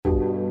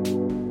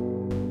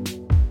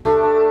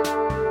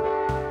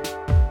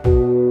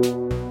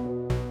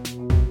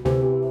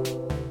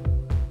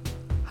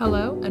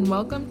and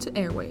welcome to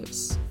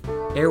Airwaves.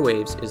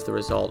 Airwaves is the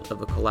result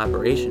of a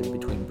collaboration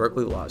between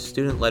Berkeley Law's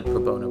student-led pro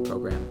bono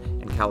program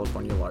and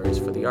California Lawyers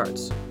for the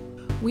Arts.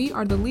 We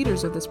are the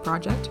leaders of this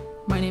project.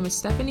 My name is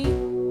Stephanie.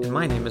 And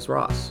my name is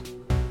Ross.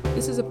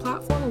 This is a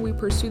platform where we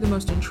pursue the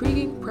most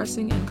intriguing,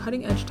 pressing, and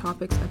cutting-edge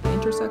topics at the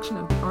intersection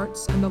of the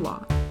arts and the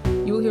law.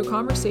 You will hear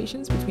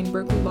conversations between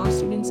Berkeley Law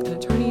students and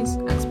attorneys,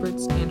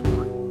 experts, and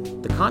more.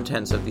 The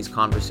contents of these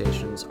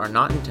conversations are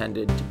not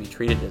intended to be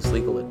treated as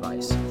legal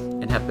advice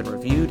and have been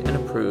reviewed and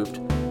approved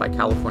by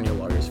California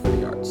Lawyers for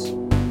the Arts.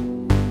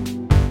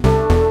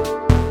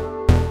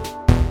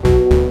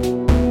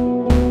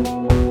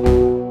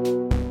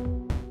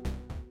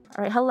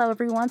 All right, hello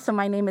everyone. So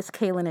my name is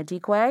Kaylin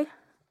Adikwe.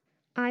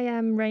 I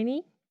am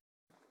Rainey.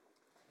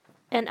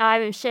 And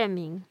I'm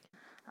Shenming.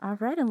 All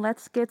right, and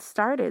let's get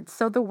started.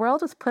 So the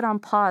world was put on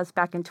pause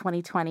back in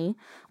 2020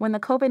 when the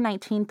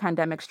COVID-19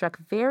 pandemic struck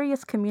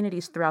various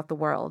communities throughout the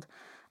world.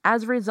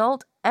 As a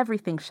result,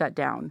 everything shut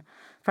down.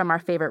 From our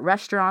favorite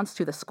restaurants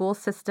to the school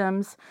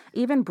systems,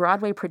 even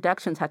Broadway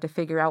productions had to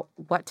figure out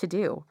what to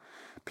do.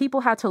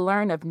 People had to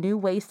learn of new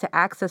ways to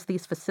access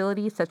these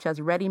facilities, such as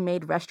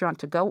ready-made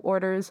restaurant-to-go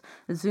orders,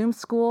 Zoom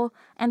school,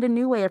 and a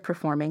new way of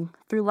performing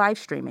through live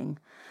streaming.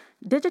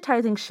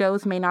 Digitizing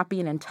shows may not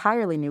be an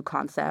entirely new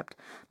concept,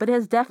 but it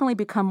has definitely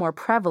become more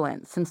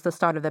prevalent since the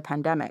start of the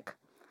pandemic.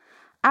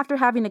 After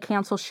having to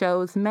cancel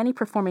shows, many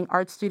performing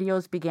arts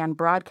studios began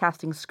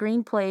broadcasting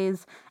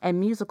screenplays and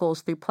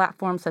musicals through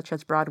platforms such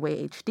as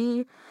Broadway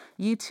HD,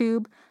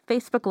 YouTube,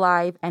 Facebook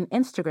Live, and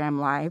Instagram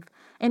Live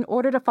in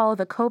order to follow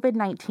the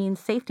COVID-19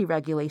 safety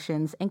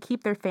regulations and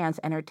keep their fans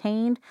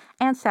entertained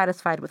and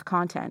satisfied with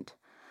content.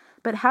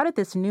 But how did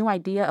this new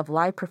idea of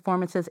live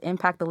performances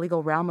impact the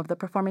legal realm of the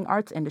performing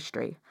arts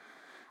industry?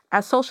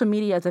 As social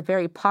media is a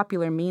very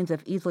popular means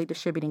of easily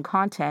distributing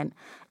content,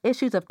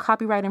 issues of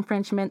copyright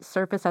infringement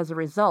surface as a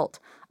result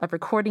of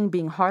recording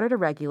being harder to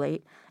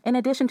regulate, in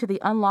addition to the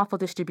unlawful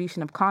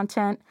distribution of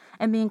content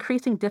and the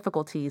increasing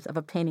difficulties of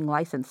obtaining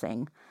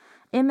licensing.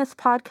 In this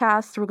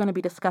podcast, we're going to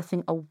be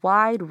discussing a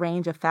wide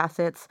range of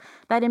facets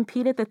that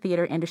impeded the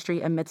theater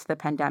industry amidst the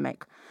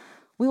pandemic.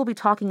 We will be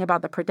talking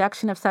about the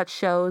production of such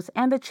shows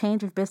and the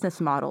change of business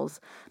models,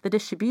 the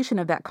distribution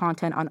of that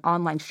content on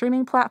online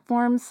streaming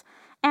platforms,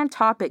 and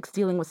topics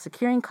dealing with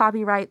securing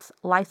copyrights,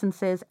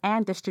 licenses,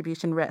 and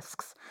distribution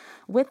risks.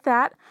 With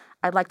that,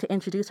 I'd like to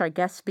introduce our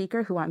guest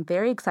speaker, who I'm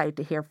very excited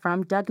to hear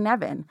from, Doug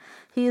Nevin.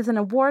 He is an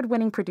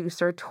award-winning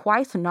producer,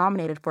 twice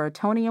nominated for a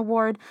Tony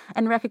Award,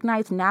 and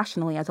recognized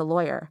nationally as a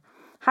lawyer.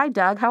 Hi,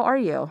 Doug. How are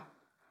you?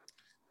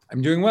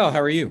 I'm doing well.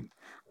 How are you?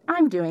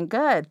 I'm doing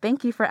good.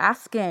 Thank you for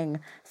asking.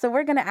 So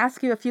we're going to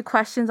ask you a few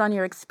questions on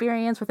your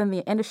experience within the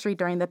industry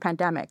during the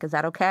pandemic. Is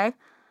that okay?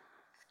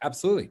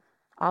 Absolutely.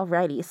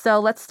 Alrighty. So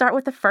let's start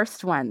with the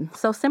first one.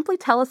 So simply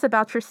tell us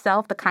about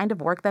yourself, the kind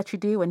of work that you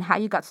do, and how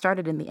you got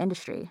started in the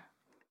industry.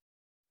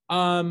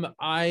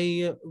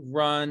 I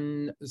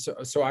run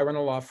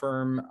a law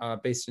firm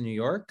based in New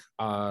York,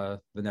 the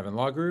Nevin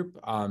Law Group,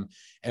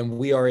 and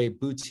we are a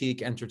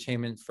boutique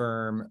entertainment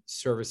firm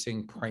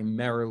servicing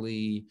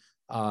primarily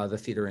the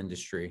theater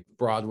industry,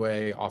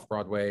 Broadway,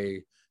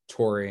 off-Broadway,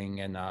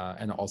 touring, and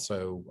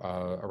also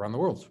around the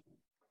world.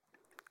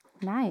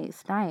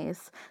 Nice,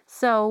 nice.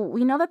 So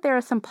we know that there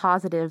are some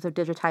positives of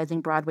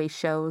digitizing Broadway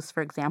shows,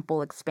 for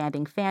example,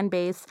 expanding fan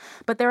base,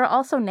 but there are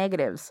also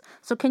negatives.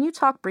 So can you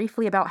talk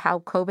briefly about how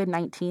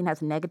COVID-19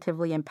 has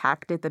negatively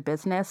impacted the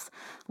business,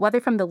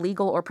 whether from the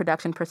legal or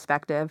production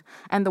perspective,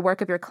 and the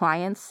work of your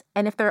clients?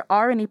 And if there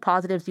are any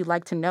positives you'd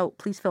like to note,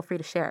 please feel free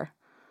to share.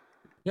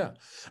 Yeah,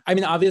 I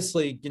mean,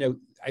 obviously,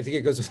 I think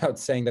it goes without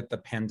saying that the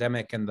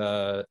pandemic and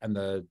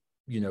the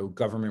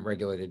government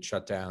regulated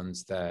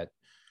shutdowns that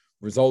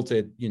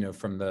resulted,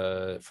 from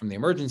the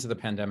emergence of the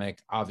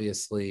pandemic,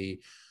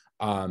 obviously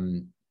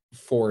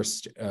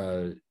forced,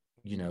 a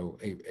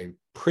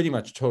pretty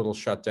much total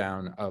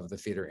shutdown of the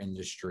theater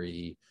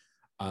industry,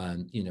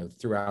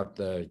 throughout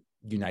the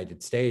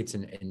United States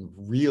and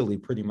really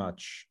pretty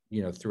much,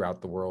 throughout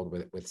the world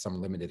with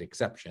some limited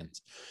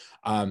exceptions.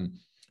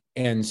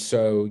 And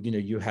so,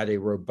 you had a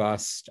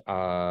robust,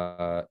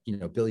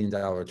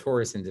 billion-dollar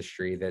tourist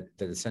industry that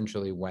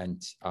essentially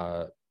went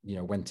to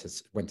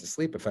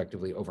sleep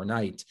effectively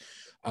overnight,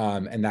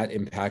 and that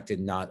impacted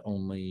not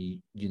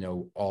only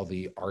all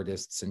the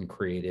artists and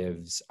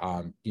creatives,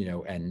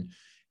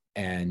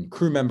 and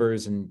crew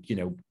members and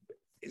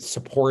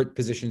support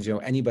positions,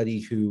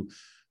 anybody who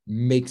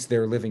makes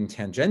their living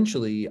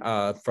tangentially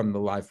from the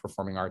live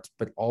performing arts,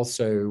 but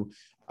also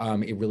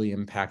it really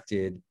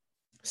impacted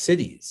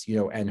cities,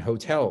 and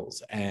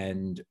hotels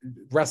and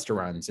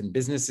restaurants and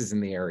businesses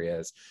in the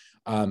areas.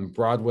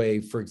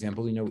 Broadway, for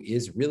example,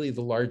 is really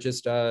the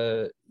largest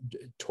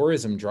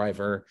tourism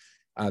driver,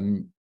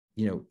 in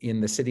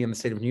the city and the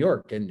state of New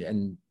York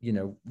and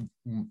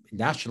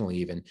nationally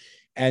even.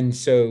 And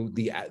so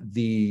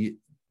the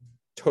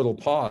total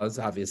pause,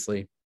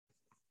 obviously,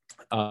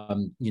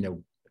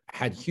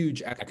 had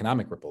huge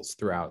economic ripples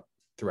throughout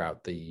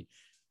the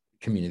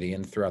community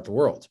and throughout the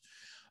world.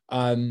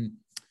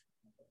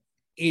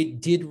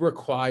 It did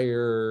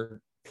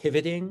require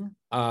pivoting,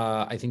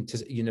 I think,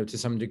 to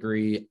some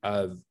degree,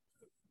 of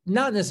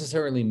not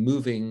necessarily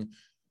moving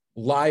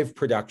live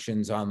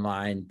productions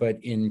online, but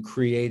in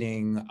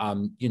creating,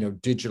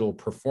 digital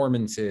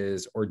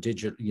performances or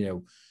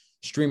digital,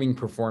 streaming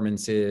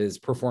performances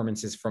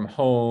from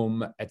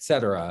home, et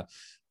cetera.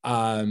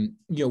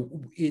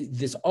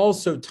 This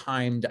also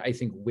timed, I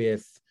think,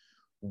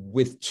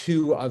 with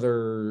two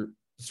other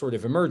sort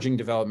of emerging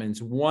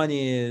developments. One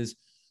is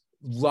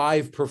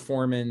live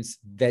performance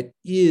that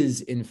is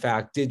in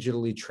fact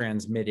digitally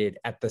transmitted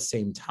at the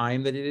same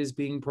time that it is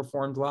being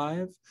performed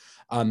live,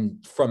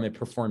 from a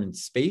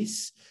performance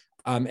space.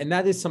 And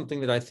that is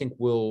something that I think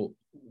we'll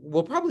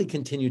probably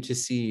continue to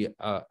see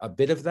a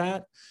bit of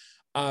that.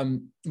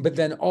 But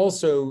then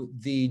also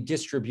the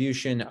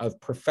distribution of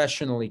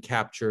professionally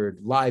captured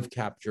live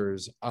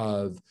captures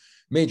of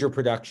major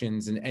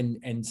productions.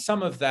 And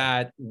some of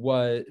that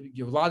was,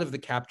 a lot of the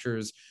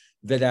captures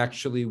that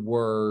actually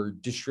were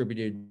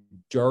distributed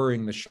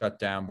during the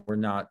shutdown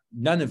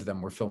none of them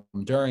were filmed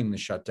during the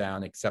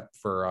shutdown, except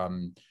for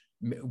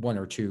one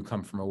or two,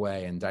 Come From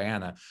Away and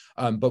Diana.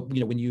 But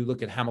when you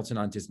look at Hamilton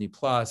on Disney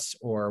Plus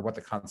or What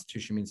the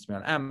Constitution Means to Me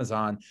on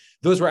Amazon,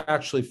 those were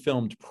actually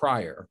filmed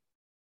prior.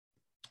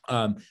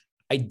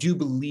 I do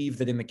believe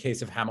that in the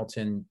case of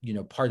Hamilton,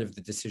 part of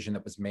the decision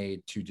that was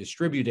made to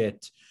distribute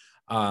it,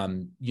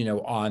 on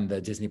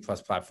the Disney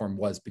Plus platform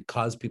was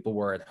because people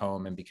were at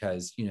home, and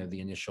because,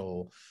 the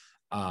initial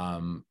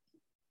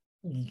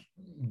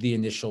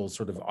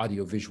sort of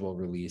audiovisual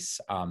release,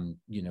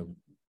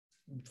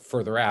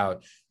 further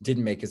out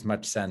didn't make as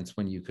much sense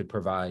when you could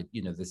provide,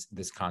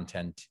 this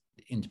content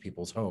into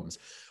people's homes.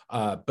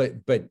 But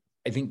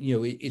I think,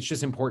 it's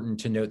just important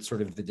to note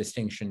sort of the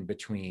distinction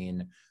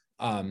between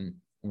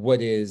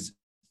what is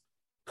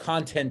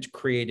content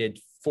created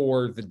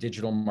for the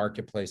digital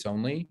marketplace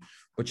only,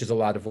 which is a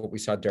lot of what we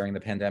saw during the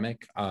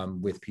pandemic,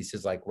 with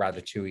pieces like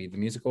Ratatouille, the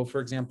musical,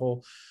 for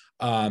example,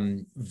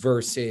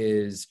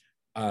 versus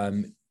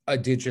a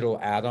digital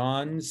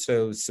add-on.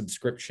 So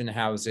subscription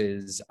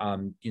houses,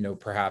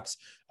 perhaps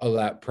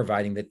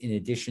providing that in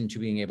addition to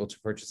being able to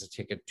purchase a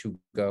ticket to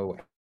go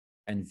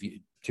and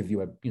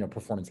view a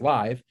performance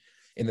live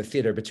in the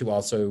theater, but to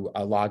also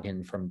log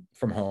in from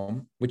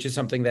home, which is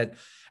something that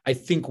I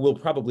think will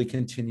probably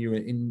continue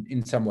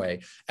in some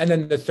way. And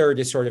then the third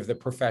is sort of the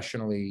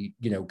professionally,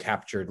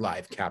 captured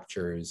live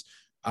captures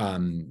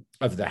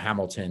of the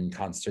Hamilton,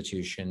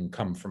 Constitution,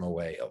 Come From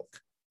Away ilk.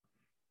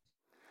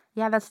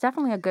 Yeah, that's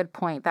definitely a good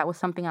point. That was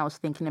something I was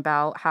thinking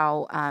about,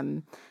 how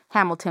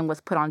Hamilton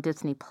was put on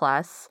Disney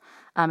Plus.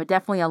 It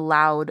definitely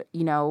allowed,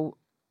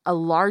 a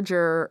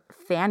larger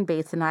fan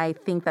base. And I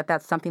think that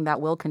that's something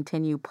that will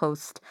continue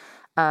post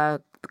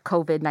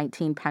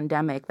COVID-19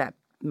 pandemic, that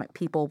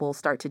people will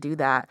start to do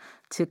that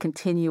to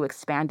continue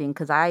expanding,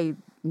 because I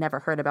never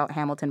heard about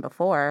Hamilton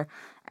before,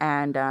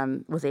 and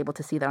was able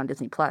to see that on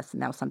Disney Plus,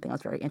 and that was something I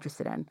was very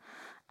interested in.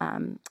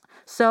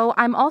 So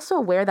I'm also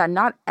aware that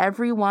not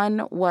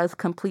everyone was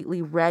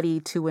completely ready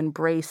to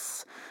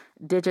embrace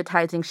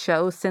digitizing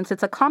shows, since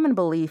it's a common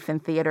belief in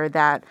theater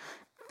that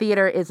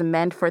theater is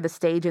meant for the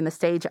stage and the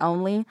stage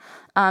only.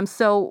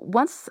 So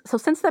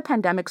since the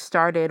pandemic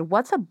started,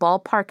 what's a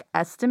ballpark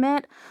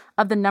estimate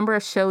of the number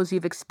of shows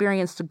you've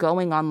experienced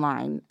going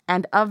online?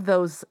 And of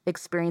those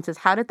experiences,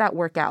 how did that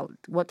work out?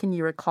 What can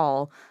you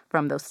recall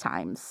from those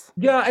times?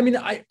 Yeah, I mean,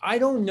 I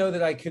don't know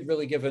that I could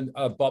really give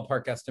a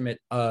ballpark estimate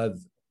of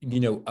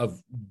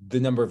the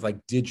number of like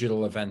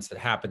digital events that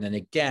happen. And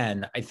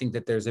again, I think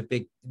that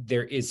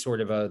there is sort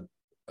of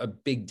a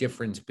big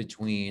difference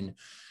between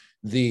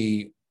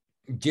the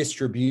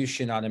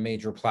distribution on a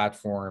major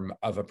platform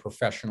of a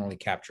professionally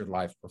captured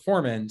live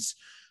performance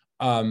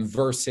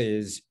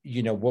versus,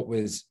 what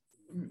was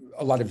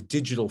a lot of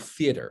digital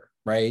theater,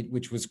 right?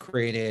 Which was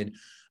created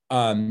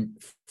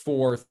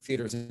for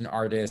theaters and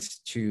artists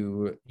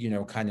to,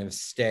 kind of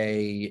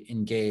stay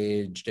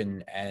engaged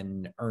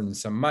and earn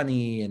some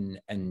money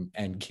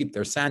and keep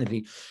their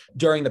sanity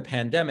during the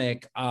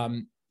pandemic.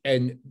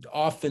 And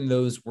often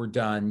those were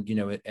done,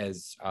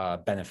 as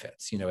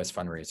benefits, as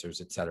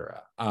fundraisers, et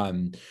cetera.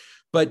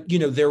 But,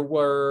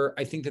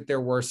 I think that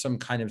there were some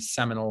kind of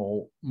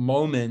seminal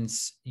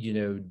moments,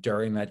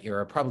 during that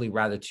era, probably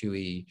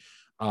Ratatouille,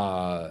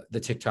 the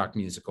TikTok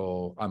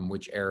musical,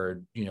 which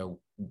aired,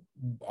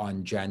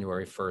 on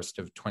January 1st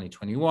of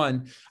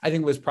 2021, I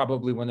think was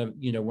probably one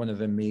of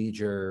the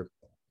major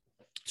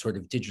sort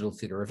of digital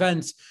theater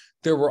events.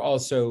 There were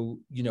also,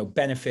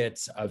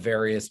 benefits of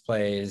various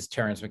plays.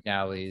 Terrence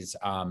McNally's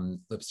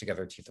Lips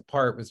Together, Teeth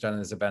Apart was done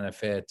as a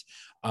benefit.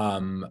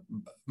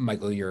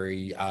 Michael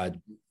Urie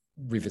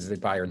revisited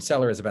Buyer and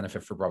Seller as a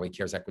benefit for Broadway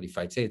Cares Equity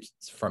Fights AIDS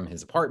from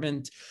his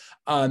apartment.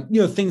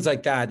 Things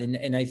like that.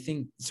 And I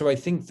think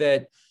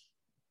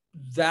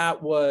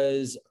that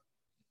was,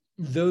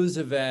 those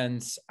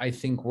events, I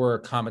think, were a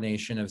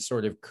combination of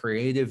sort of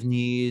creative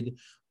need,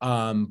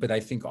 but I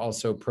think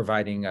also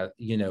providing a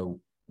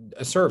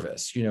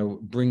service,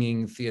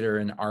 bringing theater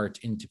and art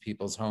into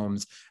people's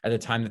homes at a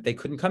time that they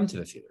couldn't come to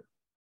the theater.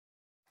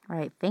 All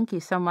right. Thank you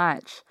so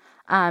much.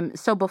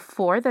 So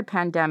before the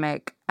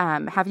pandemic,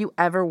 have you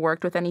ever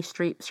worked with any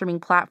streaming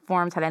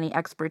platforms, had any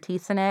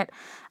expertise in it?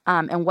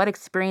 And what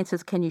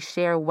experiences can you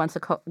share once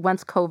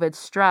COVID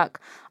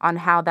struck on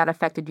how that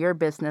affected your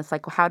business?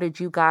 Like, how did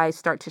you guys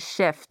start to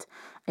shift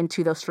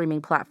into those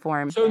streaming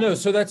platforms?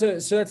 So that's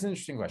an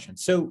interesting question.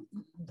 So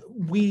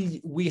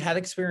we had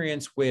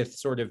experience with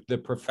sort of the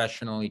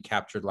professionally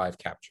captured live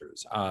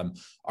captures.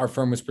 Our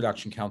firm was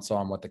production counsel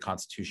on What the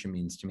Constitution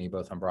Means to Me,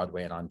 both on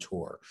Broadway and on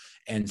tour.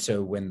 And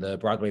so when the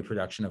Broadway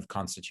production of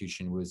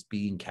Constitution was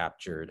being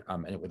captured,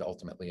 and it would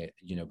ultimately,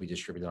 be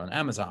distributed on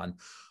Amazon,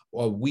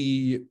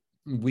 we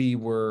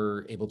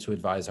were able to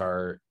advise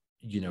our,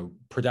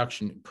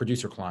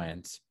 producer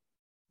clients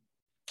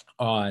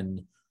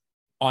on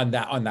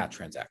that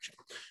transaction.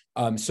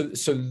 So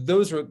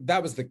that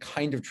was the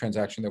kind of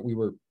transaction that we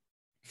were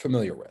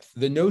familiar with.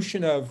 The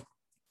notion of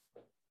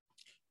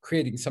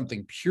creating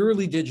something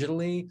purely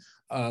digitally,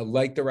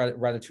 like the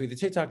Ratatouille, the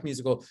TikTok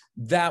musical,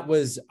 that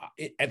was,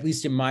 at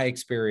least in my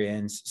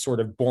experience, sort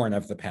of born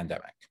of the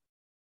pandemic,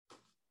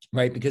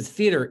 right? Because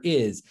theater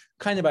is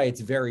kind of by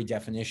its very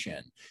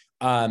definition,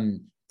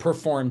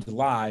 performed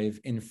live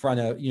in front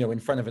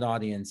of an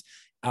audience,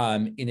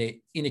 in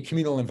a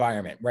communal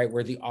environment, right,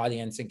 where the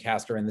audience and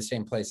cast are in the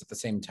same place at the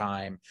same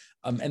time,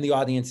 and the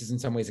audience is in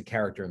some ways a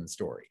character in the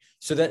story.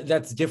 So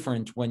that's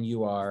different when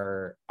you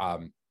are,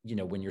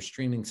 when you're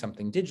streaming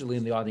something digitally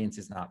and the audience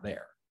is not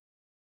there.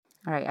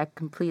 All right, I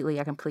completely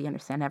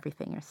understand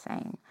everything you're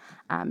saying.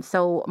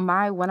 So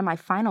one of my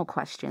final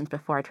questions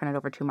before I turn it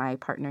over to my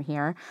partner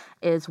here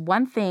is,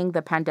 one thing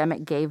the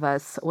pandemic gave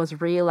us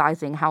was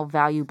realizing how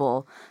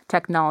valuable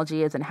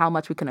technology is and how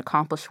much we can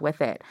accomplish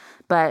with it.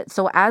 But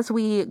so as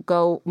we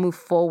move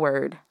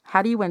forward,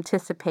 how do you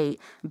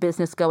anticipate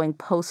business going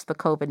post the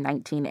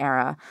COVID-19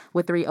 era?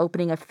 With the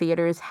reopening of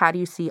theaters, how do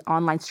you see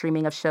online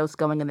streaming of shows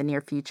going in the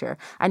near future?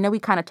 I know we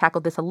kind of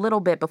tackled this a little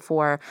bit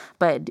before,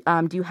 but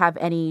do you have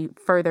any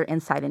further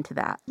insight into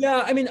that?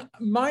 Yeah, I mean,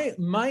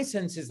 my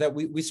sense is that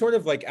we sort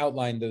of like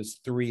outlined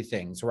those three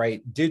things,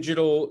 right?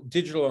 Digital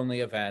only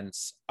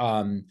events,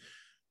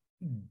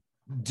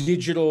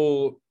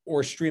 digital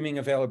or streaming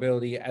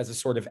availability as a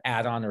sort of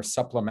add-on or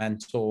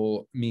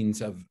supplemental means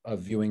of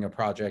viewing a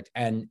project,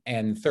 and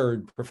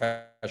third,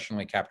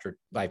 professionally captured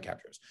live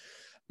captures.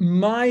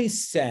 My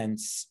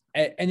sense,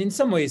 and in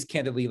some ways,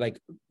 candidly,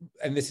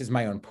 and this is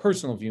my own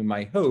personal view,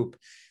 my hope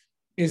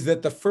is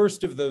that the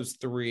first of those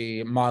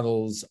three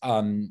models,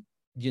 kind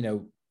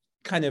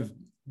of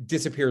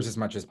disappears as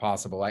much as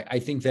possible. I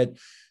think that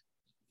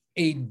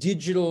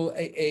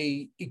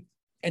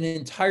an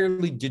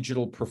entirely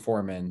digital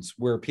performance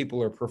where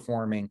people are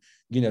performing,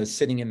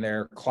 sitting in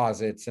their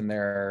closets and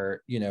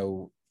their,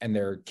 and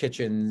their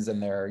kitchens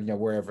and their,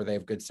 wherever they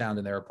have good sound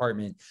in their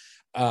apartment,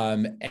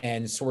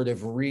 and sort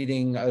of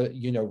reading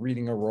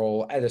a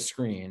role at a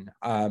screen,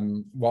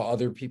 while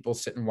other people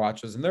sit and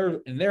watch those in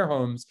their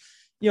homes.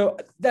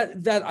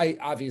 That I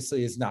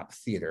obviously is not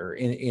theater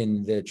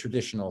in the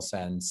traditional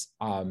sense.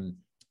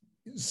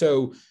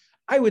 So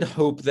I would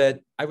hope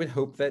that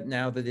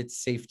now that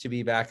it's safe to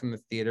be back in the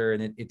theater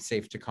and it's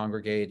safe to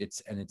congregate,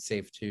 it's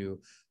safe to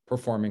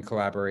perform and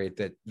collaborate,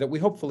 that we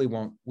hopefully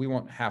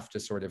won't have to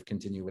sort of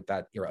continue with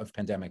that era of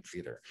pandemic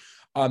theater.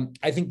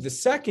 I think the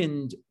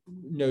second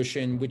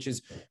notion, which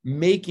is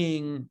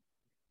making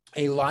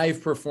a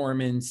live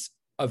performance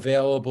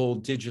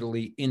available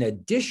digitally in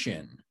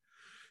addition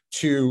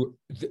to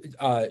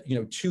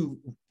to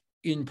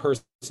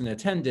in-person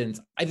attendance,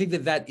 I think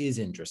that is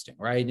interesting,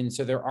 right? And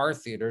so there are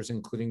theaters,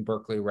 including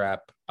Berkeley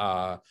Rep,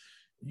 where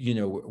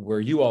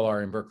you all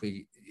are in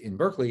Berkeley,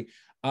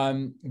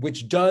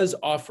 which does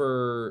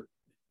offer,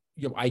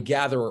 I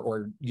gather,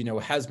 or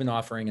has been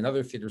offering, and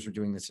other theaters are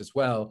doing this as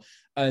well,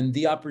 and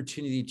the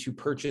opportunity to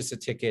purchase a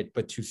ticket,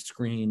 but to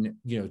screen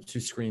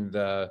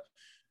the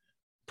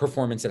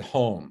performance at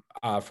home,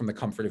 from the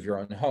comfort of your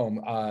own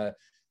home.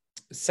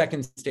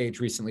 Second Stage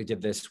recently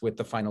did this with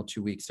the final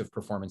 2 weeks of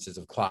performances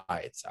of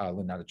Clyde's,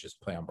 Lynn Nottage's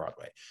play on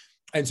Broadway.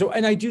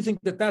 And I do think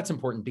that that's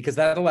important because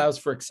that allows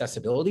for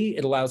accessibility.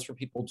 It allows for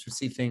people to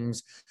see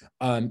things,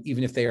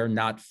 even if they are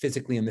not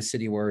physically in the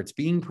city where it's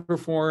being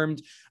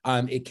performed.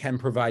 It can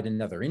provide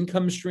another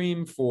income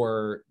stream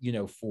for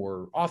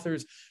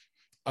authors,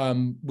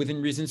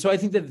 within reason. So I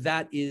think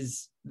that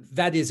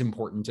is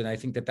important, and I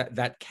think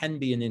that can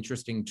be an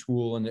interesting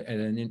tool and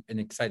an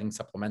exciting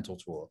supplemental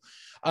tool.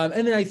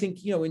 And then I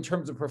think in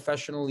terms of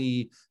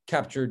professionally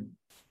captured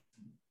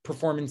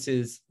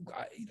performances,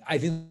 I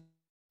think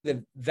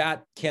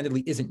that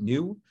candidly isn't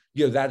new.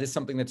 That is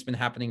something that's been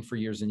happening for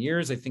years and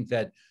years. I think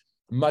that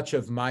much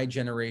of my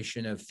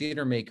generation of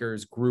theater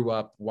makers grew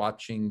up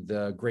watching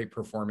the great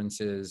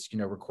performances,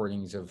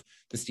 recordings of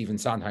the Stephen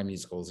Sondheim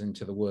musicals,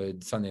 Into the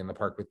Woods, Sunday in the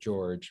Park with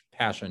George,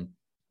 Passion.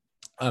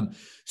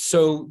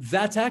 So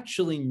that's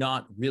actually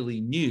not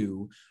really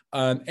new.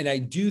 And I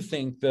do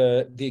think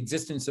the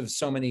existence of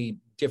so many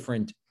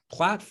different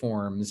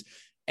platforms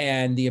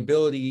and the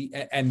ability,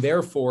 and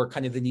therefore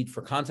kind of the need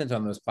for content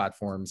on those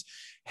platforms,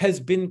 has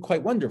been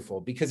quite wonderful,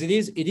 because it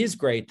is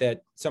great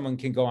that someone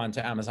can go on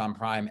to Amazon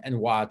Prime and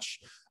watch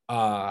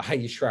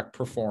Heidi Schreck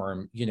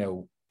perform,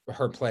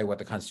 her play, What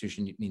the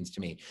Constitution Means to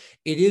Me.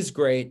 It is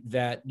great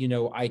that,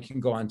 I can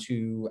go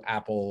onto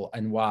Apple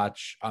and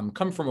watch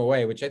Come From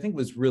Away, which I think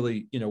was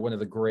really, one of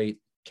the great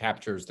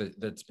captures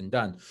that's been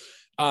done.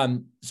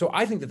 So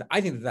I think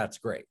that that's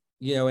great,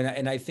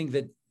 and I think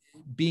that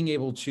being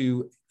able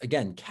to,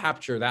 again,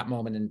 capture that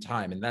moment in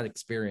time and that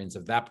experience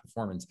of that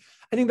performance,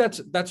 I think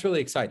that's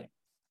really exciting.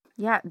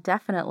 Yeah,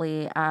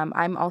 definitely.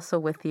 I'm also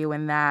with you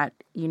in that,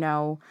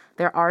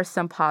 there are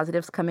some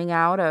positives coming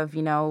out of,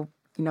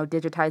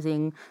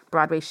 digitizing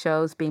Broadway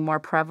shows being more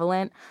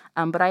prevalent.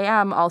 But I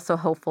am also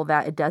hopeful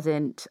that it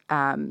doesn't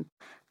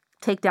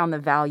take down the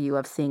value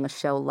of seeing a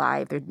show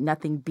live.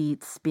 Nothing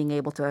beats being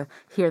able to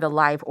hear the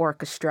live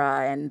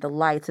orchestra and the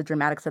lights, the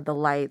dramatics of the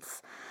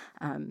lights.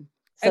 And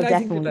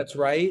I think that's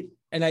right.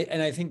 And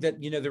I think that,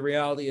 the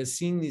reality is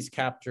seeing these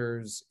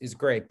captures is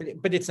great,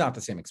 but it's not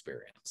the same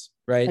experience,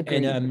 right?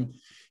 Agreed. And,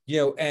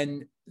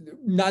 and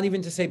not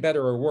even to say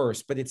better or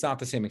worse, but it's not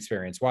the same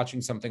experience. Watching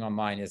something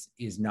online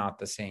is not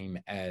the same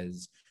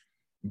as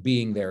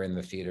being there in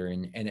the theater.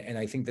 And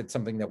I think that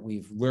something that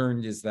we've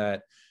learned is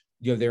that,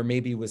 there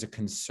maybe was a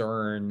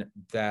concern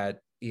that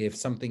if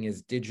something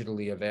is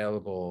digitally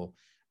available,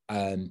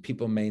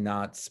 people may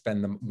not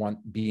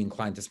be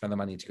inclined to spend the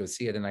money to go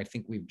see it. And I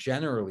think we've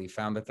generally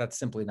found that that's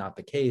simply not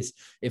the case.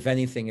 If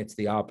anything, it's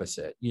the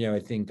opposite. I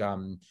think I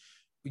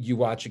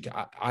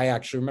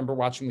actually remember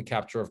watching the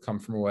capture of Come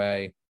From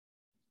Away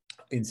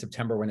in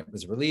September when it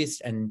was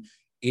released, and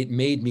it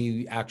made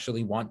me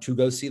actually want to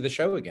go see the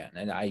show again.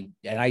 And I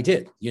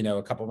did,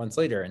 a couple months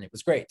later, and it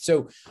was great.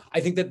 So I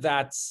think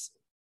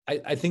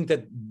I think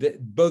that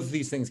both of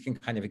these things can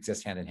kind of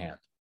exist hand in hand.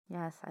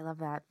 Yes, I love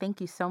that.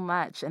 Thank you so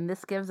much. And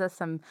this gives us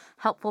some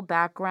helpful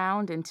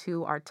background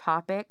into our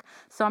topic.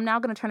 So I'm now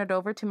going to turn it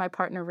over to my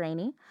partner,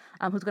 Rainey,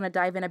 who's going to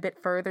dive in a bit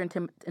further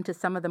into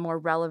some of the more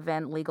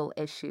relevant legal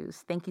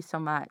issues. Thank you so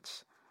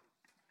much.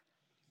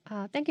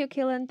 Thank you,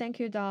 Killen. Thank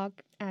you, Doug.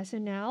 So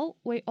now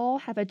we all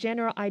have a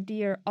general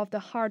idea of the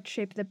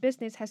hardship the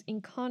business has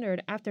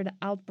encountered after the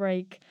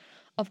outbreak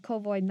of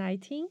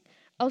COVID-19.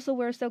 Also,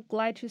 we're so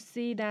glad to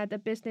see that the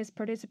business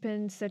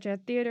participants such as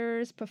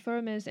theaters,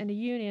 performers, and the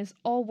unions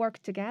all work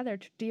together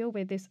to deal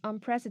with this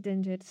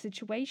unprecedented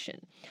situation.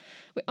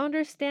 We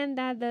understand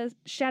that the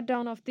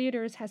shutdown of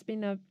theaters has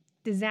been a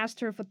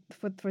disaster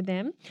for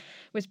them,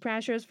 with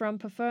pressures from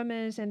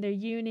performers and their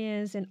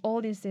unions and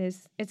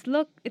audiences. It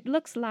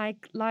looks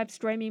like live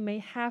streaming may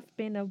have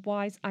been a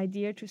wise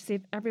idea to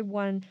save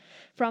everyone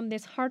from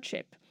this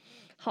hardship.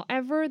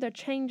 However, the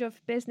change of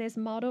business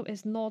model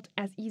is not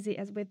as easy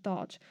as we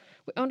thought.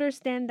 We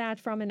understand that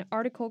from an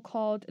article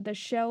called The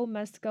Show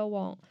Must Go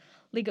On,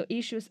 Legal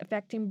Issues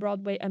Affecting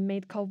Broadway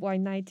Amid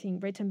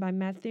COVID-19, written by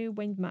Matthew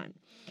Windman.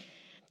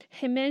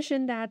 He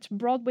mentioned that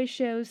Broadway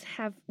shows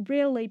have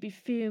rarely been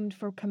filmed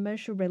for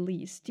commercial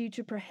release due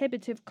to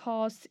prohibitive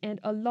costs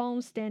and a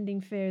long-standing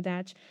fear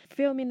that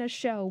filming a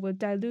show will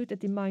dilute the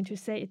demand to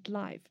see it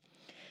live.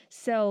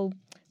 So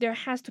there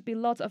has to be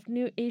lots of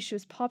new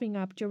issues popping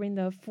up during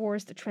the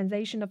forced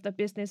transition of the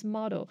business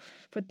model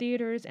for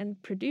theaters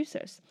and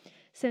producers.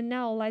 So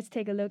now let's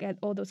take a look at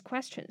all those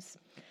questions.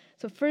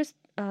 So first,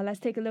 let's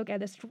take a look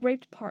at the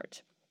script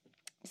part.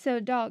 So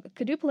Doug,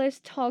 could you please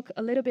talk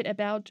a little bit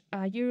about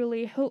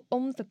usually who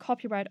owns the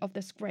copyright of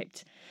the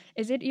script?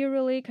 Is it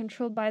usually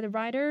controlled by the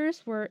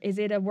writers, or is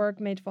it a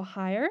work made for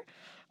hire?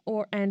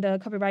 And the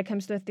copyright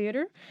comes to the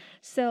theater.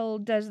 So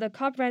does the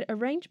copyright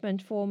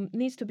arrangement form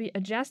needs to be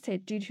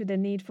adjusted due to the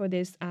need for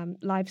this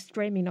live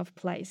streaming of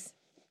plays?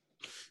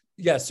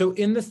 Yeah, so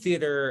in the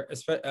theater,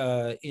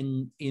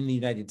 in the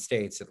United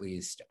States at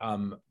least,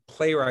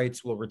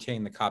 playwrights will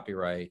retain the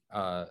copyright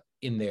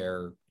in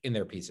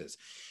their pieces.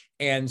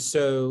 And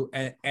so,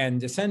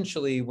 and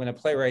essentially when a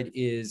playwright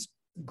is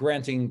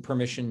granting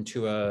permission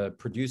to a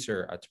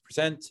producer to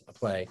present a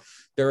play,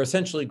 they're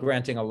essentially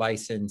granting a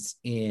license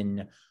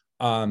in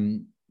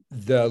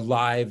the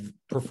live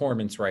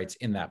performance rights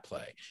in that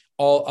play.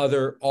 All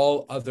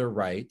other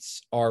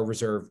rights are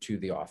reserved to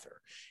the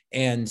author.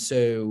 And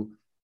so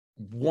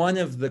one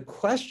of the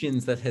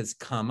questions that has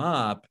come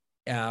up,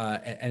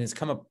 and has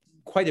come up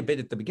quite a bit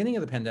at the beginning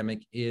of the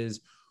pandemic, is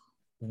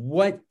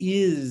what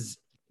is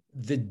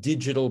the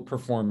digital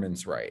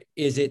performance right?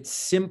 Is it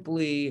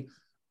simply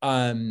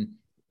the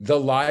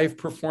live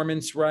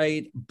performance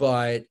right,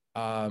 but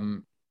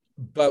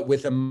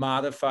with a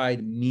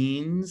modified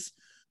means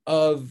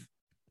of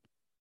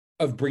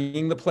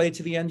bringing the play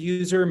to the end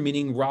user,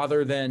 meaning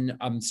rather than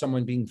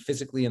someone being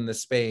physically in the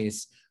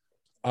space,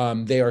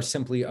 they are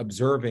simply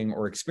observing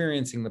or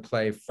experiencing the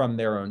play from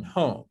their own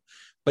home.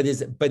 But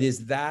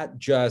is that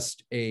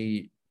just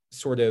a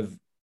sort of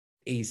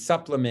a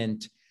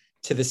supplement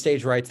to the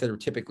stage rights that are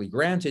typically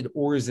granted,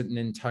 or is it an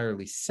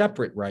entirely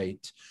separate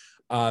right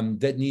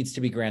that needs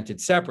to be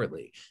granted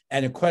separately?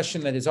 And a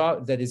question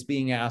that is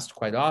being asked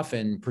quite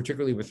often,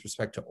 particularly with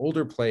respect to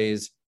older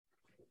plays,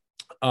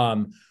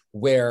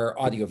 where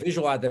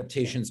audiovisual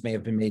adaptations may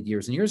have been made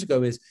years and years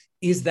ago,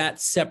 is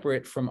that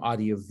separate from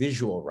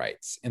audiovisual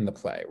rights in the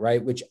play,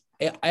 right? Which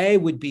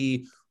would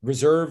be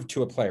reserved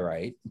to a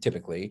playwright,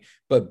 typically,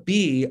 but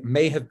B,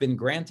 may have been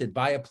granted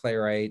by a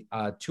playwright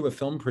to a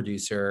film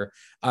producer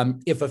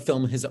if a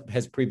film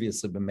has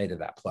previously been made of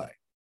that play.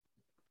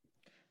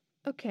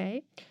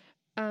 Okay.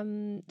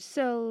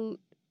 So,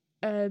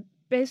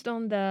 based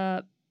on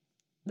the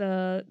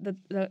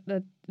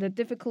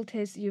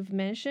difficulties you've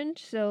mentioned,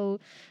 so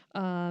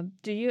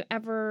do you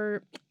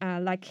ever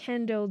like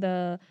handle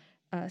the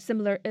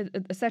similar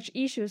such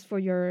issues for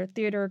your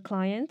theater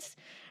clients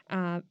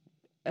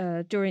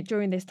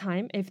during this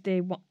time if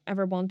they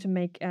ever want to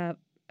make a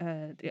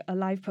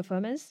live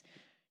performance?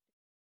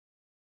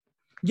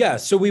 Yeah,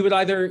 so we would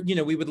either,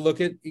 we would look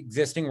at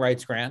existing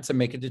rights grants and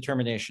make a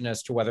determination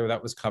as to whether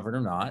that was covered or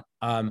not.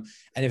 And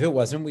if it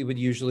wasn't, we would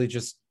usually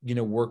just,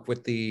 work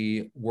with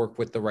the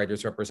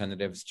writers'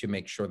 representatives to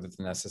make sure that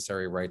the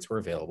necessary rights were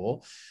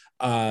available.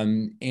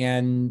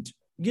 And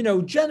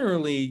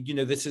generally,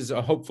 this is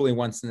a hopefully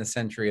once in a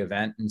century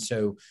event. And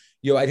so,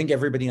 I think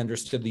everybody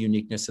understood the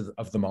uniqueness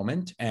of the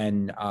moment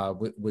and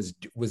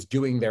was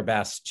doing their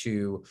best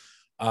to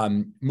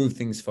move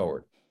things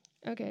forward.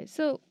 Okay,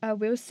 so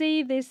we'll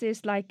see this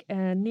is like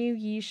a new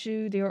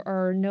issue. There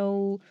are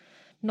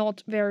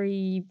not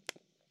very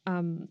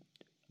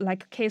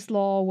like case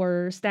law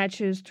or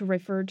statutes to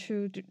refer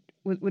to.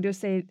 Would you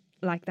say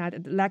like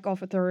that? Lack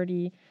of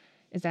authority,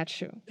 is that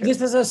true?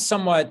 This is a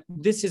somewhat,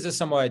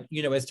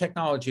 as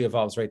technology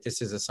evolves, right?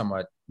 This is a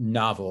somewhat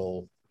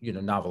novel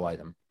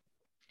item.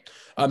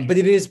 But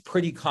it is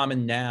pretty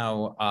common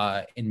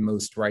now in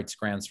most rights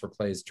grants for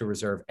plays to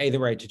reserve the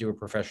right to do a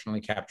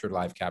professionally captured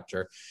live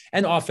capture.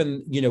 And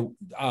often,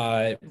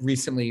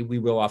 recently we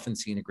will often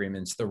see in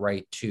agreements the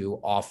right to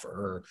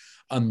offer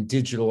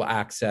digital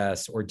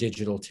access or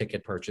digital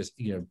ticket purchase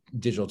to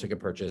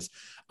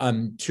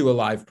a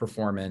live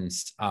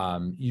performance,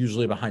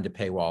 usually behind a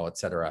paywall, et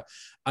cetera.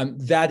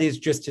 That is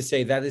just to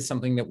say that is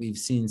something that we've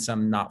seen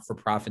some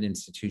not-for-profit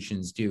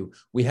institutions do.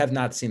 We have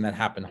not seen that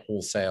happen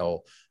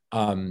wholesale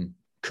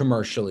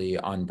commercially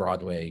on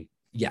Broadway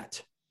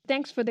yet.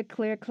 Thanks for the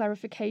clear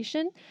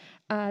clarification.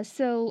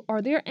 So are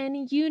there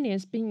any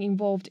unions being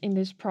involved in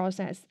this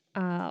process?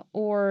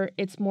 Or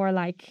it's more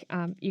like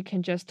you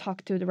can just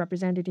talk to the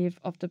representative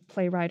of the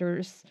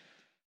playwrights?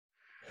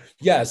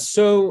 Yeah,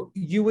 so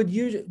we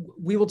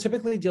will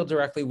typically deal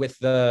directly with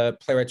the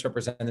playwrights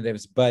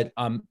representatives, but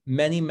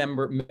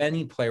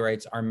many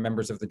playwrights are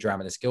members of the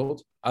Dramatists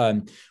Guild,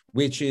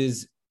 which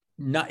is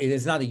not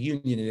a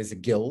union, it is a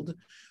guild.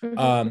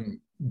 Mm-hmm.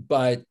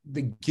 But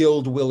the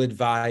guild will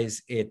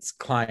advise its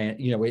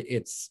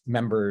its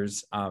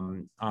members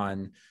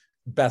on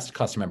best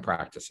custom and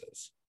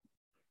practices.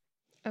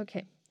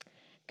 Okay,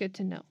 good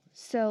to know.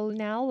 So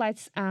now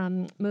let's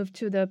move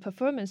to the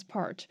performance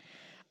part.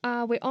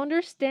 We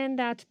understand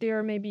that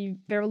there may be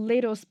very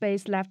little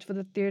space left for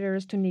the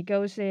theaters to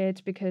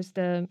negotiate because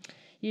the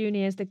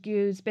unions, the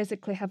guilds,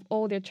 basically have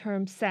all their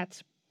terms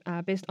set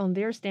based on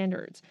their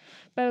standards.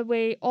 But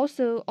we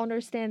also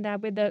understand that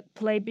with the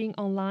play being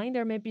online,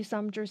 there may be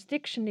some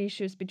jurisdiction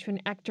issues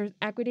between Actors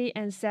Equity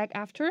and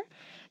SAG-AFTRA,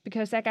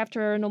 because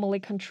SAG-AFTRA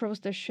normally controls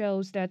the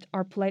shows that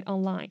are played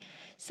online.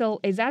 So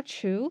is that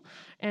true?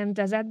 And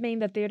does that mean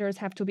that theaters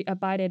have to be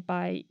abided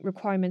by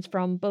requirements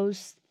from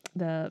both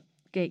the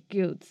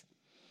guilds?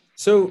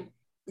 So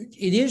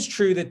it is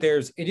true that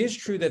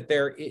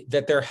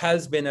there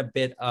has been a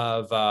bit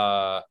of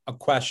a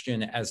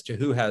question as to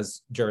who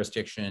has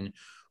jurisdiction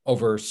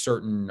over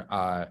certain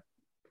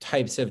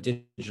types of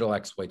digital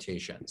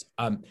exploitations.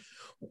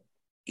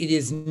 It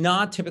is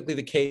not typically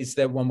the case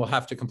that one will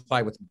have to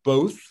comply with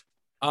both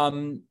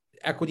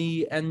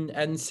Equity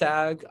and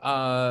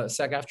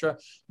SAG-AFTRA,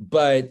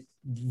 but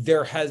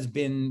there has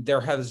been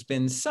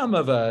some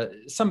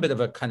bit of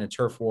a kind of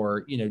turf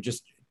war,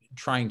 just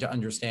trying to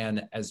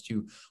understand as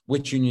to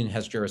which union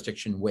has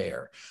jurisdiction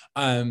where.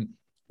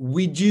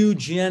 We do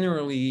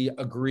generally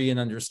agree and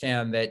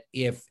understand that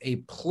if a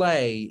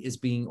play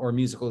or a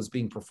musical is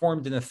being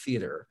performed in a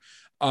theater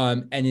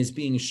and is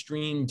being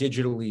streamed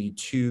digitally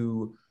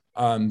to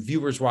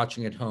viewers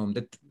watching at home,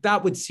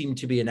 that would seem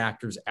to be an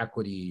Actors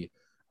Equity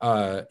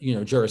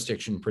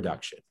jurisdiction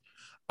production,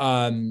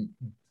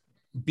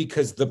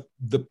 because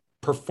the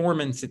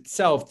performance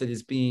itself that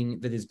is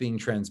being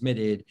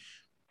transmitted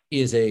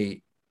is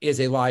a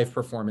live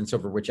performance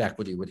over which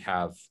Equity would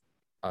have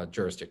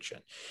jurisdiction.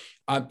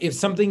 If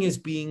something is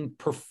being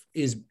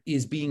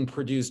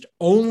produced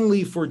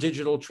only for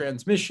digital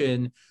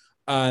transmission,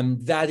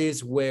 that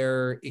is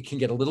where it can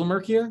get a little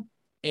murkier,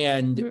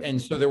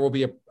 and so there will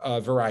be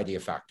a variety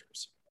of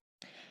factors.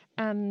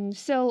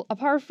 So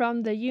apart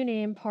from the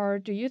union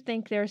part, do you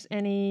think there's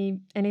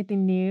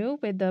anything new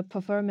with the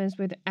performance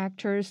with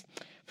actors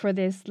for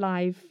this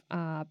live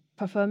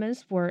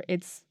performance, where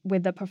it's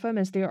with the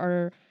performance there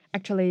are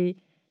actually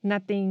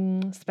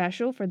nothing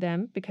special for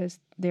them because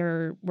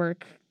their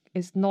work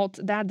is not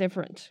that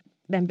different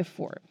than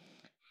before?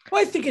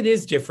 Well, I think it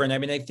is different. I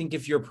mean, I think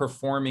if you're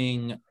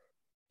performing,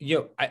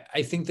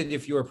 I think that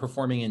if you are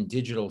performing in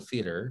digital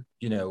theater,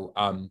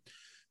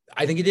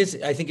 I think it is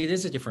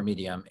a different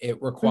medium.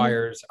 It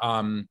requires,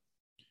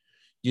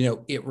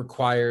 it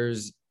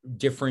requires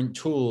different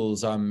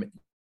tools.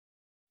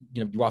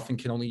 You often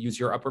can only use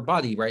your upper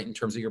body, right? In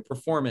terms of your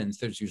performance,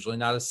 there's usually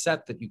not a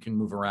set that you can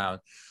move around.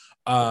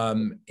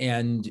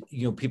 And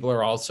people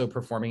are also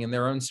performing in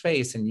their own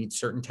space and need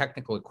certain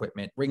technical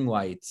equipment, ring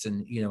lights,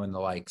 and and the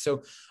like.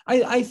 So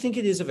I think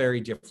it is a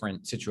very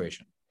different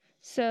situation.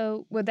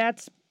 So would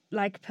that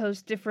like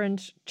pose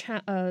different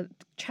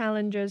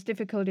challenges,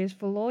 difficulties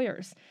for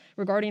lawyers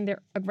regarding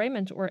their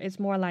agreement, or it's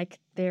more like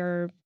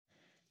their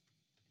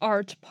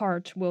art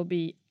part will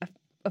be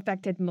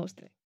affected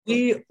mostly?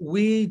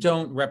 We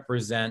don't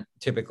represent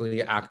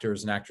typically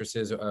actors and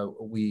actresses.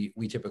 We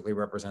typically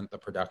represent the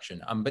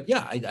production. But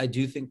yeah, I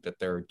do think that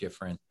there are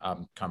different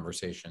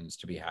conversations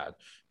to be had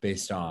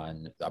based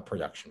on a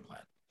production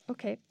plan.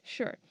 Okay,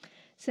 sure.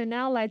 So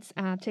now let's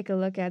take a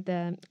look at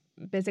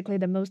basically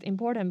the most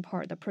important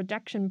part, the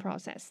production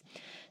process.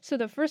 So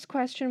the first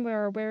question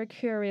we're very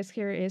curious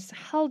here is,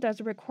 how does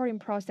the recording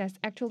process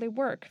actually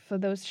work for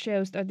those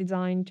shows that are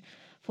designed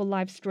for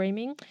live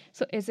streaming?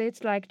 So is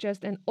it like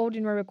just an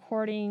ordinary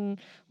recording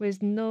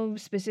with no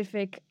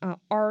specific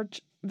art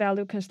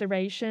value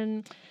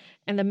consideration,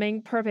 and the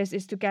main purpose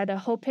is to get a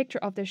whole picture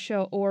of the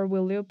show, or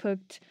will you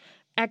put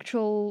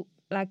actual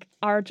like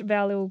art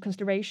value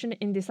consideration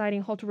in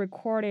deciding how to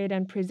record it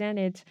and present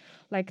it,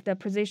 like the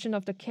position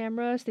of the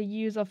cameras, the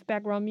use of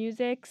background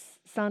music,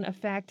 sound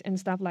effect, and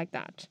stuff like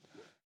that?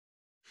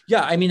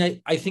 Yeah, I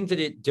mean, I think that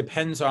it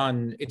depends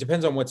on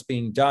what's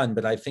being done,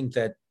 but I think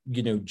that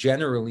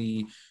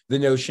generally the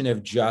notion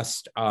of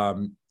just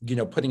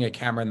putting a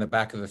camera in the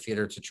back of the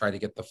theater to try to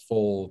get the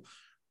full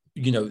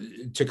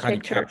to kind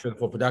of capture the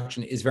full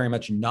production is very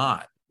much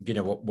not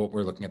what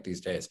we're looking at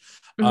these days.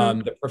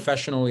 The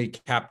professionally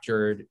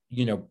captured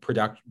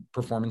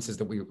performances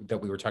that we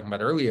were talking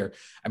about earlier,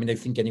 I mean, I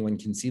think anyone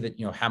can see that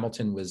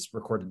Hamilton was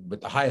recorded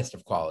with the highest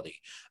of quality,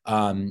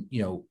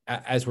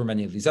 as were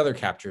many of these other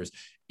captures.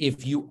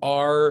 If you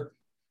are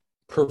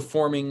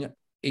performing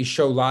a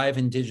show live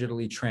and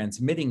digitally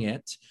transmitting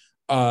it,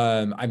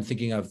 I'm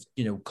thinking of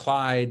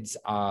Clyde's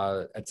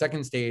at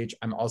Second Stage.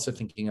 I'm also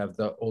thinking of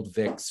the Old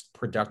Vic's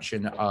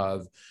production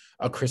of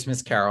A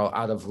Christmas Carol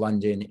out of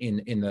London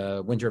in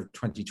the winter of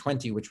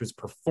 2020, which was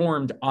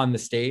performed on the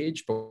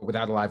stage but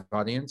without a live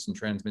audience and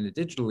transmitted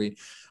digitally.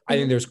 I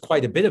think there's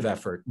quite a bit of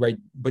effort, right,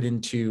 but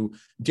into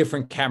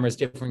different cameras,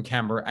 different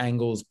camera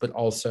angles, but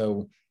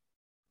also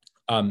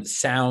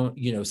sound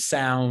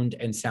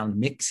and sound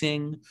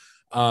mixing,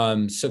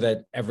 so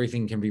that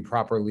everything can be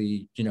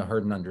properly,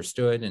 heard and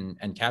understood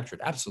and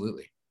captured.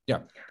 Absolutely. Yeah.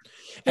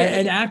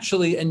 And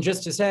actually, and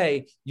just to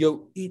say,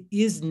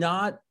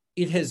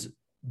 it has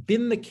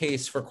been the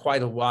case for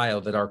quite a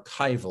while that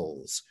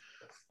archivals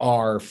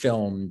are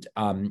filmed,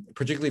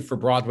 particularly for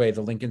Broadway.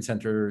 The Lincoln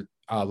Center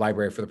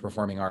Library for the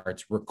Performing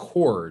Arts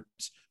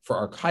records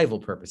for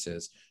archival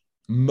purposes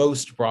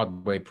most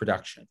Broadway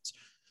productions.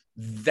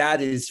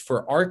 That is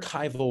for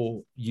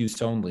archival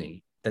use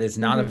only. That is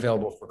not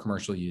available for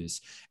commercial use.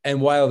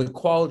 And while the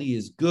quality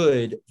is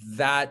good,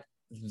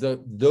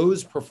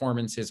 those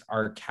performances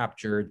are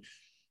captured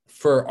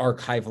for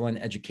archival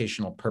and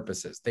educational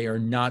purposes. They are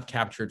not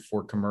captured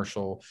for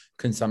commercial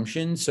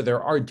consumption. So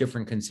there are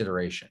different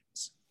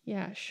considerations.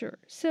 Yeah, sure.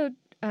 So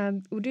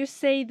would you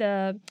say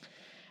the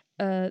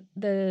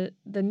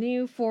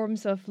new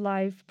forms of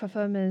live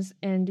performance,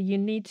 and you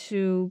need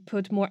to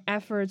put more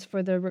efforts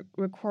for the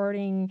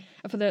recording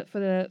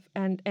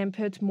and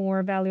put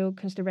more value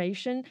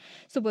consideration?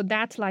 So would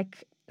that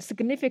like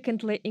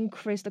significantly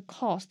increase the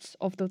costs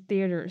of the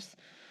theaters?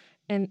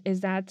 And is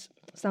that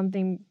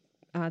something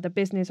the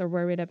business are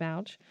worried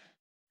about?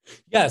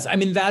 Yes, I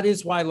mean, that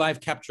is why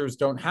live captures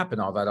don't happen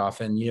all that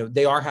often.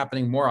 They are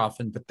happening more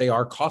often, but they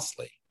are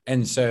costly.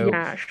 And so,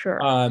 yeah,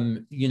 sure.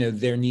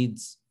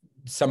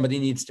 Somebody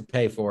needs to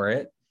pay for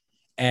it,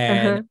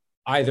 and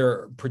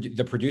either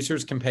the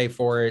producers can pay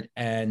for it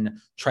and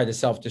try to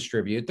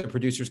self-distribute. The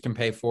producers can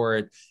pay for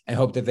it and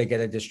hope that they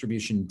get a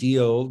distribution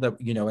deal that,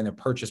 and a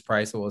purchase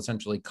price that will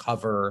essentially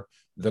cover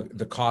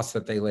the costs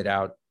that they laid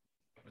out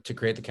to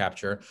create the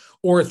capture,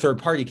 or a third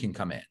party can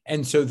come in.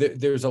 And so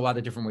there's a lot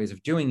of different ways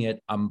of doing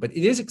it, but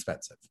it is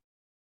expensive.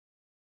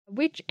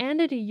 Which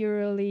entity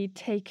usually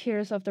take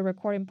care of the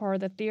recording part?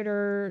 The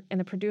theater and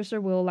the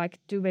producer will like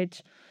do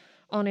it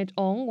on its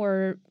own,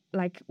 or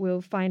like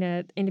will find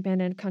an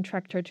independent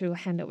contractor to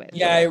handle it?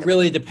 Yeah, it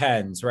really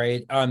depends,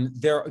 right?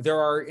 There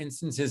are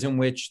instances in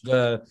which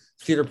the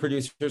theater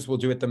producers will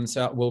do it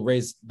themselves, will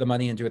raise the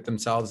money and do it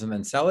themselves and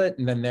then sell it.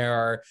 And then there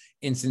are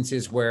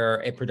instances where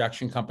a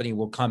production company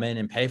will come in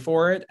and pay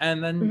for it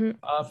and then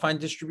find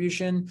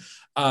distribution.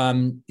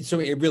 So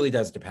it really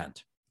does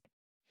depend.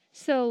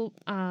 So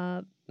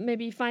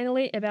maybe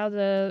finally about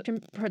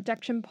the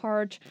production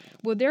part,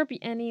 will there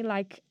be any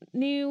like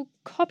new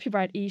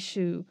copyright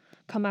issue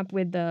come up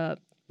with the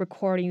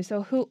recording?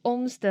 So who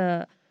owns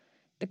the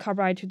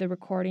copyright to the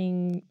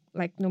recording?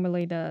 Like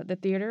normally the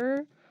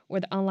theater or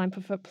the online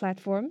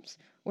platforms,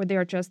 or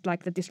they're just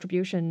like the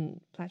distribution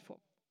platform?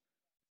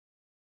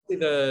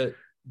 The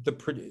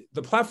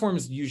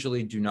platforms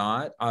usually do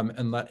not,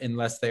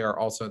 unless they are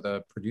also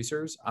the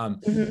producers.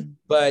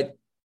 But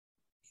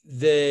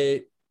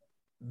that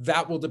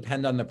will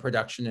depend on the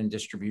production and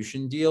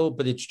distribution deal,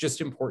 but it's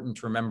just important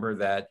to remember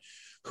that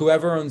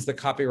whoever owns the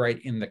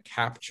copyright in the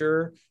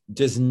capture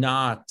does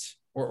not,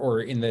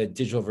 or in the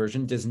digital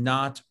version, does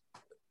not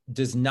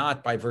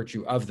by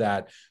virtue of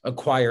that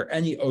acquire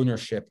any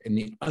ownership in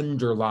the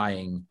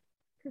underlying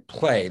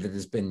play that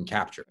has been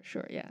captured.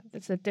 Sure, yeah,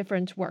 that's a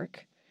different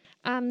work.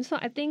 So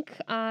I think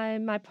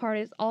my part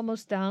is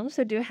almost done.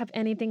 So do you have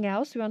anything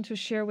else you want to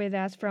share with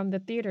us from the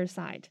theater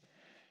side?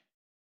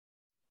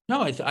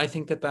 No, I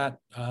think that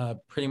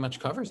pretty much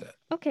covers it.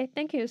 Okay,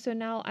 thank you. So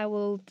now I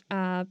will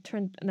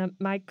turn the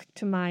mic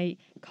to my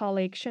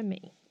colleague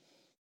Shenming.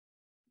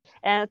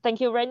 And thank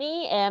you,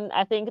 Rennie. And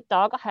I think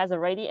Doug has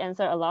already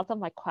answered a lot of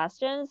my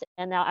questions.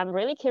 And now I'm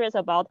really curious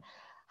about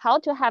how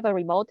to have a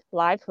remote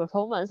live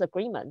performance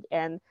agreement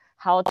and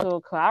how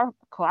to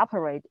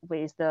cooperate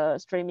with the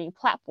streaming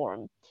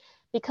platform.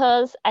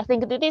 Because I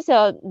think this is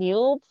a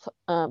new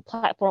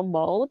platform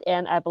mode,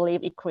 and I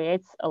believe it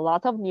creates a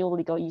lot of new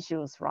legal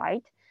issues,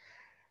 right?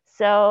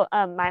 So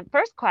my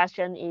first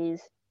question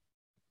is,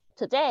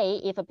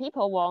 today, if a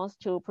people wants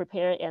to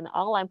prepare an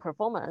online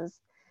performance,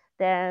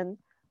 then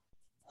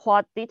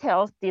what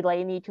details do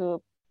they need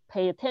to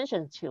pay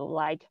attention to?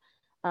 Like,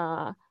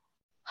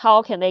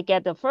 how can they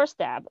get the first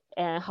step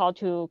and how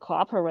to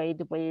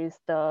cooperate with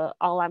the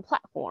online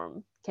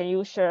platform? Can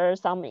you share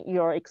some of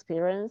your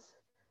experience?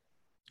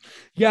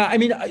 Yeah, I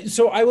mean,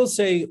 so I will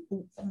say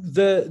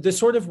the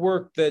sort of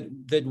work that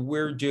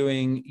we're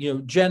doing,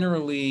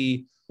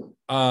 generally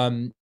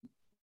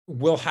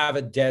we'll have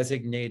a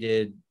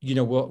designated,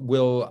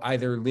 we'll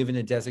either live in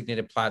a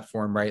designated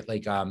platform, right?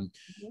 Like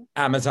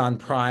Amazon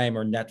Prime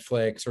or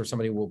Netflix, or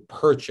somebody will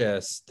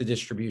purchase the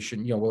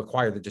distribution, will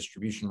acquire the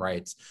distribution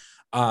rights.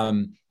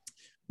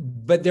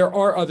 But there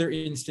are other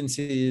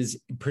instances,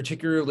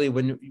 particularly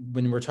when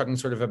we're talking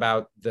sort of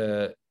about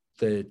the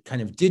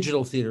kind of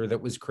digital theater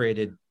that was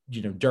created,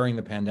 during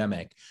the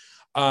pandemic,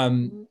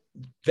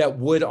 that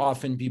would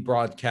often be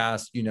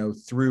broadcast,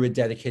 through a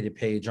dedicated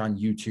page on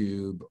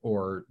YouTube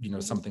or,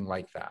 something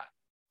like that.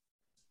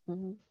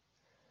 Mm-hmm.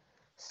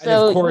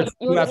 So and of course,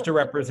 you have to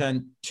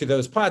represent to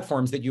those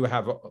platforms that you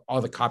have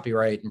all the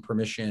copyright and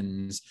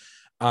permissions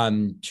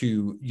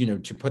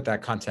to put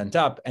that content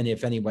up. And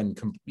if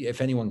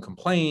anyone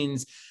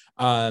complains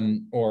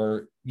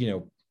or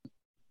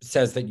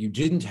says that you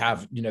didn't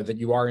have, that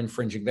you are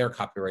infringing their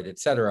copyright, et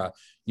cetera,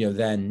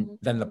 then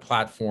the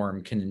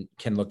platform can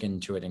look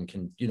into it and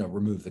can,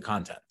 remove the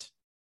content.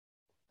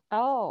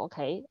 Oh,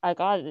 okay. I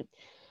got it.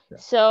 Yeah.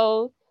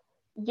 So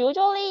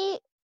usually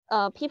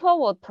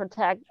people will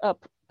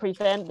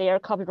prevent their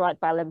copyright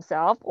by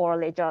themselves, or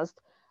they just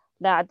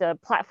let the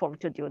platform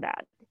to do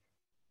that.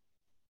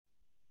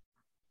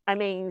 I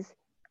mean,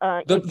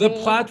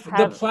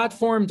 the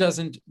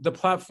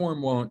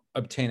platform won't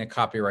obtain a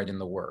copyright in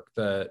the work.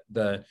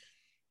 The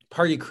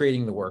party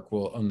creating the work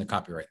will own the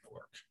copyright in the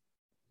work.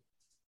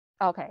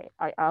 Okay,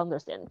 I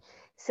understand.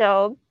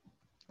 So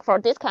for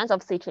these kinds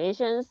of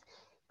situations,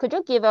 could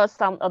you give us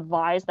some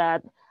advice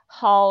that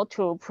how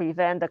to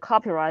prevent the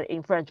copyright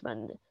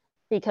infringement?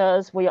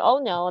 Because we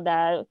all know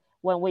that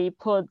when we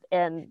put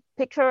in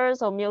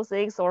pictures or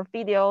music or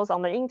videos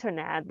on the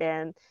internet,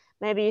 then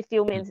maybe a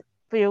few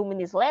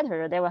minutes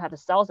later, they will have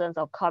thousands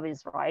of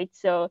copies, right?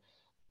 So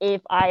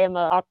if I am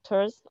an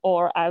actor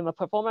or I'm a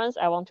performer,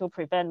 I want to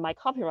prevent my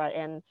copyright,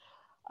 and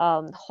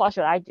what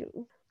should I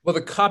do? Well,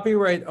 the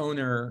copyright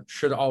owner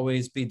should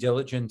always be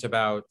diligent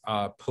about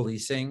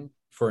policing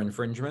for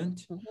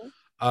infringement.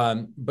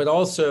 Mm-hmm. But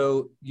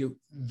also,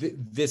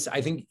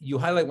 I think you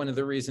highlight one of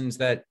the reasons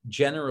that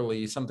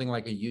generally something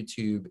like a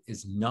YouTube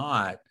is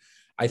not,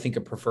 I think,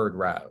 a preferred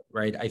route,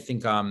 right? I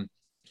think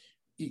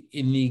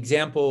in the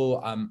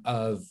example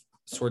of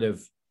sort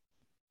of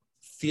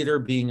theater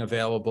being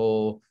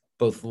available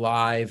both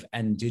live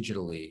and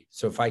digitally.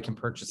 So if I can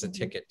purchase a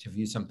ticket to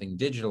view something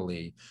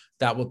digitally,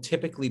 that will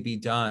typically be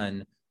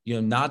done,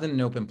 not in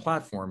an open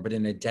platform, but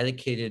in a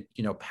dedicated,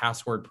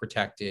 password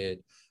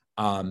protected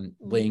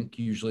link,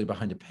 usually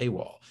behind a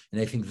paywall.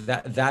 And I think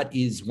that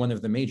is one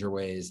of the major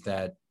ways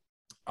that,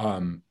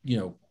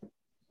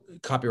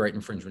 copyright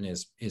infringement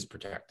is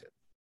protected.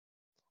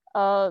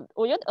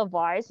 Would you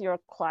advise your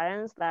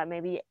clients that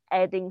maybe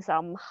adding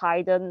some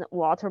hidden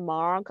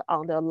watermark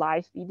on the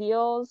live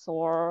videos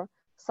or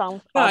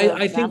some?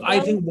 I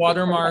think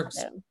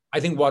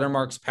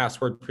watermarks,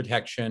 password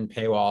protection,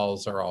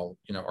 paywalls are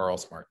all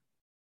smart.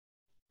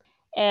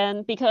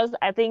 And because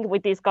I think we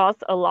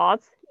discussed a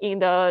lot in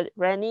the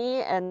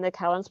Rennie and the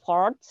Kellen's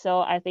part,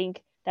 so I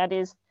think that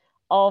is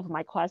all of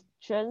my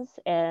questions.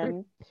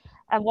 And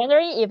I'm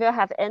wondering if you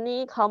have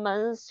any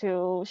comments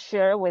to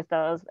share with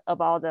us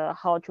about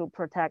how to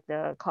protect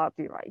the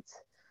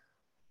copyrights.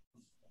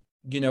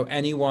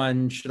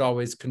 Anyone should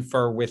always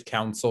confer with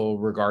counsel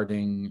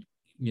regarding,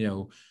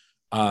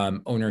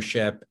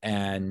 ownership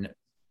and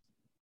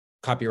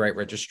copyright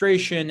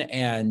registration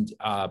and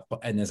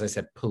as I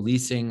said,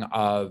 policing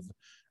of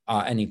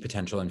any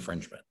potential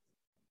infringement.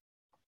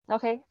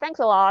 Okay,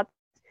 thanks a lot.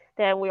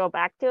 Then we'll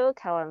back to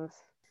Kellen's.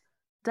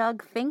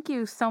 Doug, thank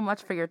you so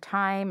much for your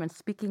time and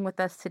speaking with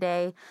us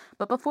today.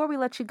 But before we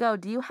let you go,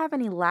 do you have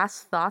any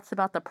last thoughts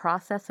about the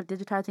process of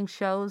digitizing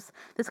shows?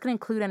 This could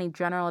include any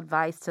general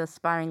advice to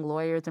aspiring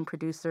lawyers and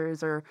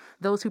producers or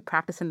those who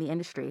practice in the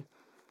industry.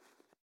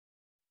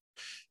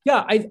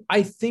 Yeah,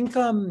 I think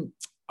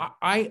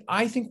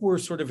I think we're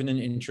sort of in an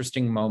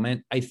interesting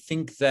moment. I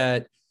think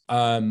that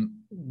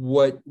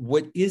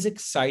what is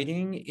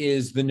exciting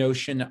is the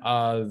notion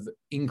of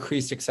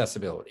increased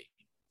accessibility,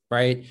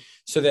 right?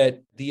 So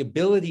that the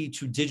ability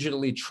to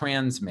digitally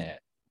transmit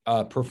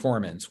a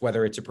performance,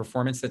 whether it's a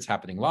performance that's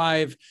happening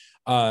live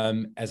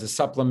as a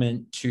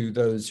supplement to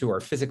those who are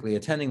physically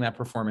attending that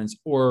performance,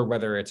 or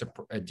whether it's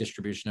a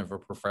distribution of a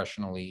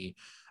professionally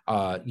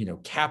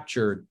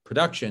captured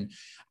production.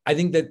 I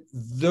think that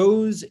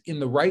those, in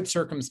the right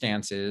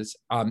circumstances,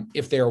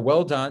 if they are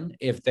well done,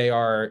 if they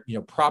are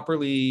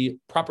properly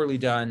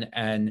done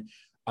and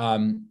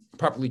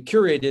properly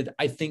curated,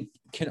 I think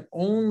can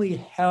only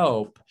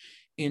help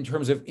in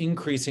terms of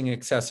increasing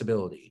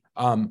accessibility,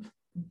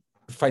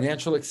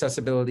 financial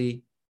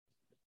accessibility,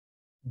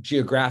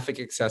 geographic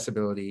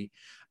accessibility,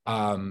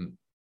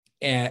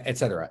 et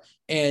cetera.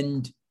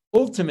 And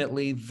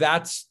ultimately,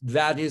 that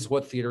is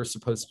what theater is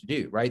supposed to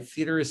do, right?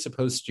 Theater is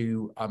supposed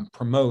to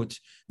promote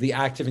the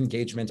active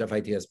engagement of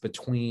ideas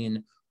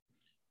between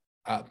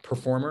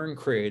performer and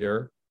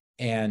creator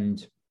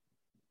and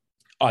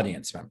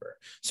audience member.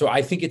 So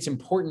I think it's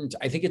important.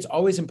 I think it's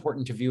always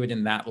important to view it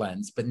in that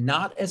lens, but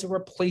not as a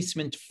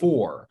replacement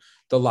for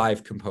the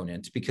live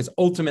component, because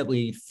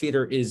ultimately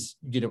theater is,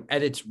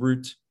 at its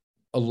root,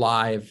 a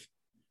live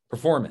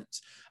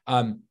performance.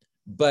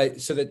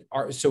 But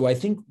so I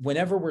think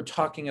whenever we're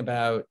talking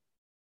about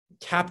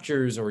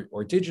captures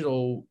or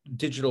digital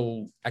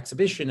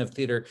exhibition of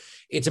theater,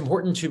 it's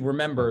important to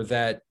remember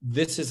that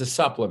this is a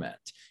supplement.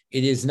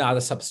 It is not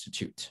a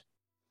substitute.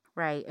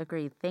 Right,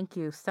 agreed. Thank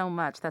you so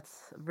much.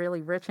 That's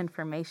really rich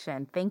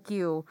information. Thank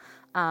you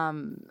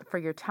for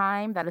your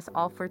time. That is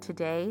all for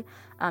today.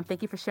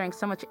 Thank you for sharing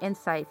so much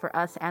insight for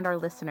us and our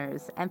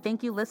listeners. And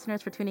thank you,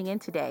 listeners, for tuning in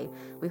today.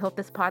 We hope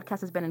this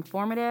podcast has been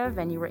informative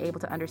and you were able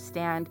to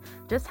understand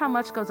just how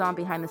much goes on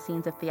behind the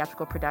scenes of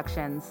theatrical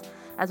productions.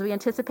 As we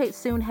anticipate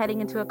soon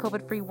heading into a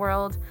COVID-free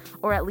world,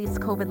 or at least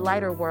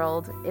COVID-lighter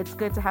world, it's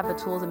good to have the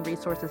tools and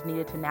resources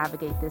needed to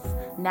navigate this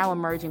now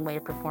emerging way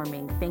of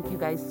performing. Thank you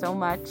guys so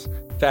much.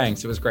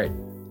 Thanks. It was great.